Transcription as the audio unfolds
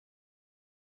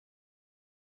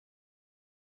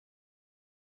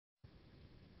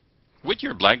With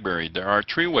your BlackBerry, there are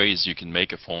three ways you can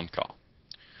make a phone call.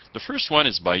 The first one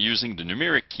is by using the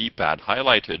numeric keypad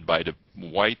highlighted by the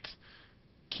white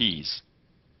keys.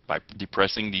 By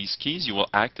depressing these keys, you will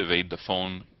activate the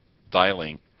phone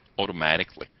dialing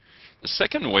automatically. The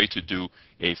second way to do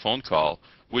a phone call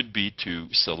would be to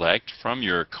select from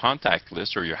your contact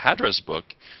list or your address book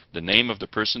the name of the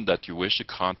person that you wish to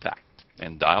contact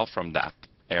and dial from that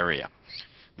area.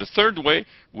 The third way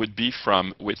would be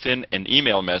from within an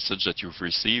email message that you've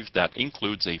received that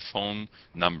includes a phone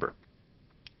number.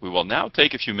 We will now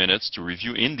take a few minutes to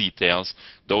review in details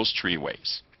those three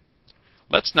ways.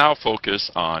 Let's now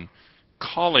focus on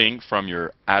calling from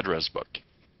your address book.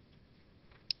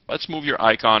 Let's move your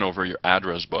icon over your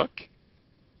address book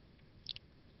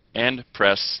and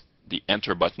press the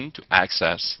Enter button to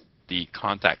access the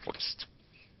contact list.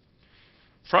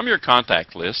 From your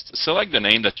contact list, select the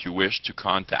name that you wish to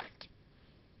contact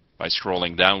by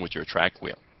scrolling down with your track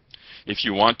wheel. If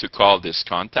you want to call this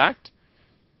contact,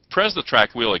 press the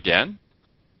track wheel again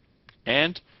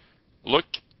and look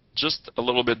just a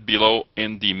little bit below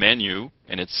in the menu,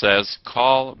 and it says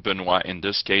Call Benoit. In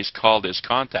this case, call this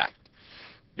contact.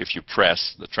 If you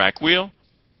press the track wheel,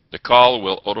 the call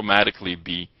will automatically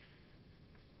be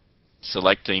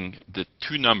selecting the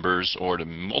two numbers or the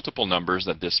multiple numbers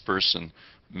that this person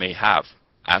may have,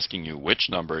 asking you which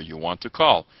number you want to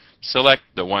call. Select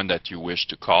the one that you wish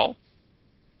to call,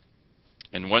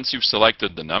 and once you've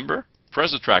selected the number,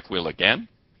 press the track wheel again,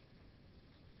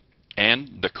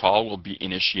 and the call will be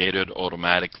initiated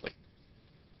automatically.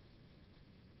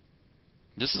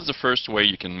 This is the first way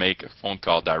you can make a phone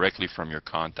call directly from your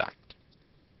contact.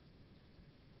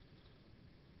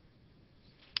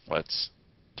 Let's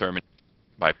terminate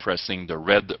by pressing the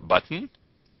red button.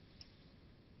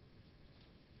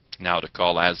 Now the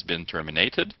call has been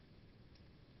terminated.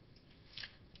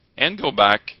 And go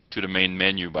back to the main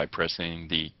menu by pressing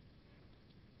the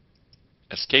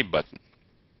Escape button.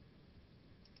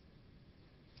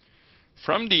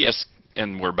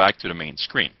 And we're back to the main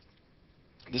screen.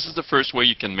 This is the first way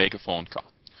you can make a phone call.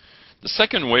 The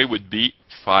second way would be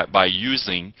by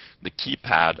using the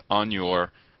keypad on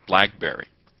your BlackBerry.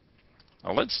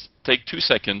 Now let's take 2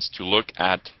 seconds to look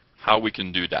at how we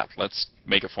can do that. Let's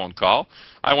make a phone call.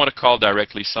 I want to call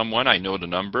directly someone. I know the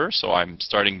number, so I'm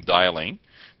starting dialing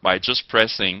by just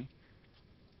pressing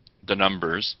the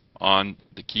numbers on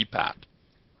the keypad.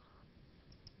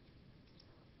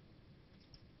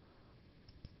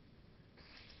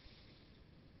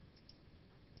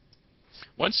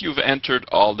 Once you've entered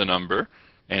all the number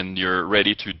and you're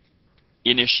ready to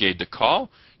initiate the call,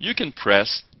 you can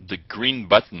press the green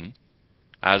button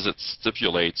as it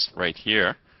stipulates right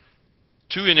here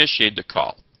to initiate the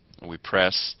call. We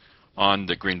press on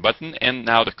the green button and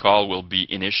now the call will be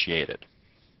initiated.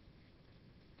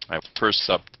 I've first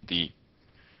up the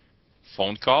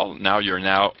phone call. Now you're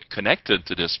connected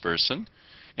to this person,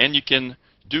 and you can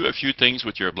do a few things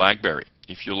with your BlackBerry.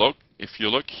 If you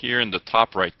look here in the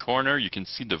top right corner, you can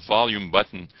see the volume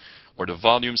button or the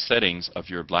volume settings of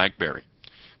your BlackBerry.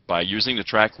 By using the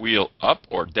track wheel up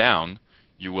or down,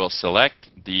 you will select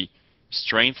the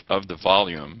strength of the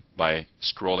volume by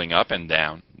scrolling up and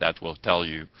down. That will tell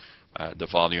you the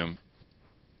volume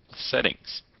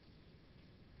settings.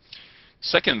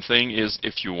 Second thing is,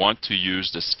 if you want to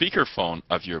use the speakerphone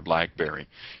of your BlackBerry,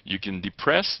 you can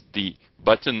depress the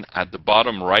button at the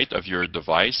bottom right of your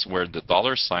device where the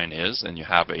 $sign is, and you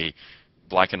have a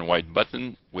black and white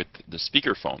button with the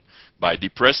speakerphone. By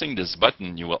depressing this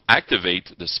button, you will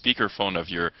activate the speakerphone of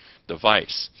your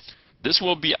device. This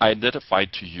will be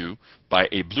identified to you by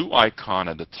a blue icon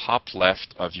at the top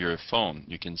left of your phone.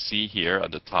 You can see here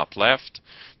at the top left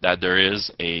that there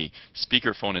is a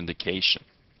speakerphone indication.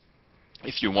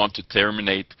 If you want to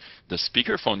terminate the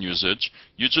speakerphone usage,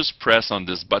 you just press on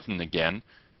this button again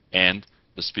and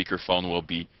the speakerphone will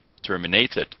be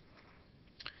terminated.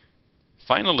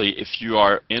 Finally, if you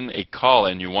are in a call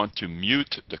and you want to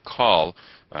mute the call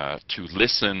to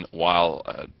listen while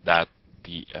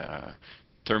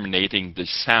terminating the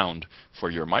sound for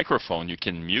your microphone, you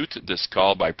can mute this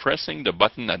call by pressing the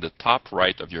button at the top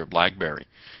right of your BlackBerry.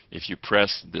 If you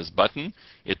press this button,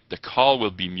 the call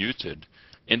will be muted,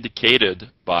 indicated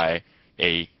by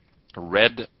a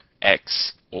red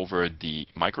X over the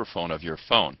microphone of your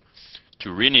phone. To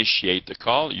reinitiate the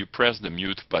call, you press the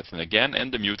mute button again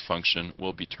and the mute function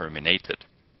will be terminated.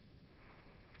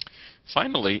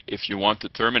 Finally, if you want to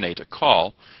terminate a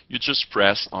call, you just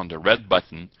press on the red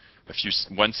button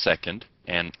 1 second,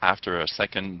 and after a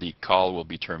second the call will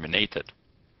be terminated.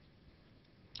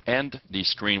 And the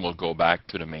screen will go back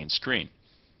to the main screen.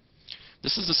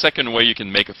 This is the second way you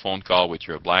can make a phone call with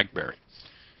your BlackBerry.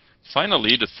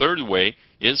 Finally, the third way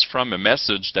is from a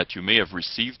message that you may have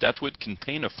received that would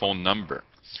contain a phone number.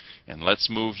 And let's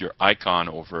move your icon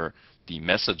over the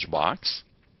message box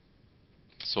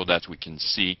so that we can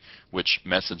see which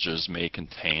messages may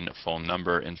contain a phone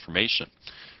number information.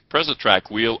 Press the track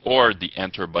wheel or the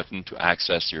enter button to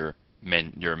access your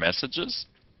messages.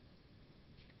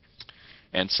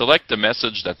 And select the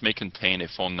message that may contain a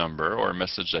phone number or a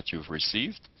message that you've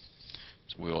received.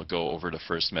 So we'll go over the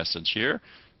first message here.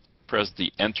 Press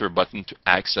the enter button to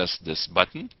access this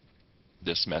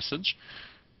message.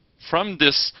 From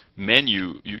this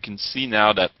menu, you can see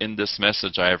now that in this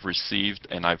message I have received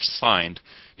and I've signed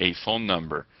a phone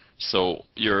number. So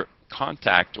your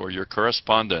contact or your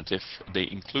correspondent, if they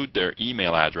include their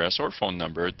email address or phone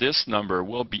number, this number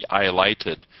will be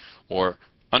highlighted or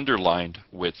underlined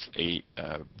with a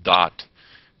dot.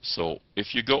 So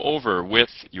if you go over with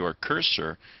your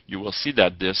cursor, you will see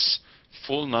that this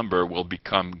full number will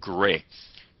become gray,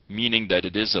 meaning that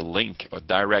it is a link, a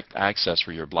direct access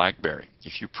for your BlackBerry.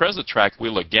 If you press the track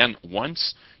wheel again,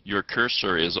 once your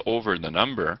cursor is over the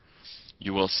number,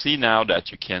 you will see now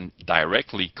that you can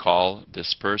directly call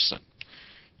this person.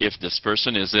 If this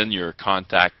person is in your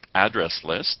contact address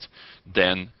list,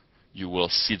 then you will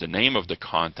see the name of the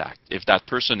contact. If that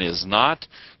person is not,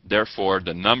 therefore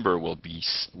the number will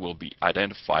be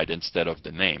identified instead of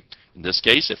the name. In this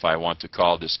case, if I want to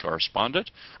call this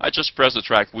correspondent, I just press the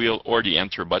track wheel or the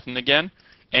enter button again,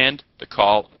 and the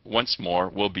call once more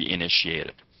will be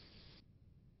initiated.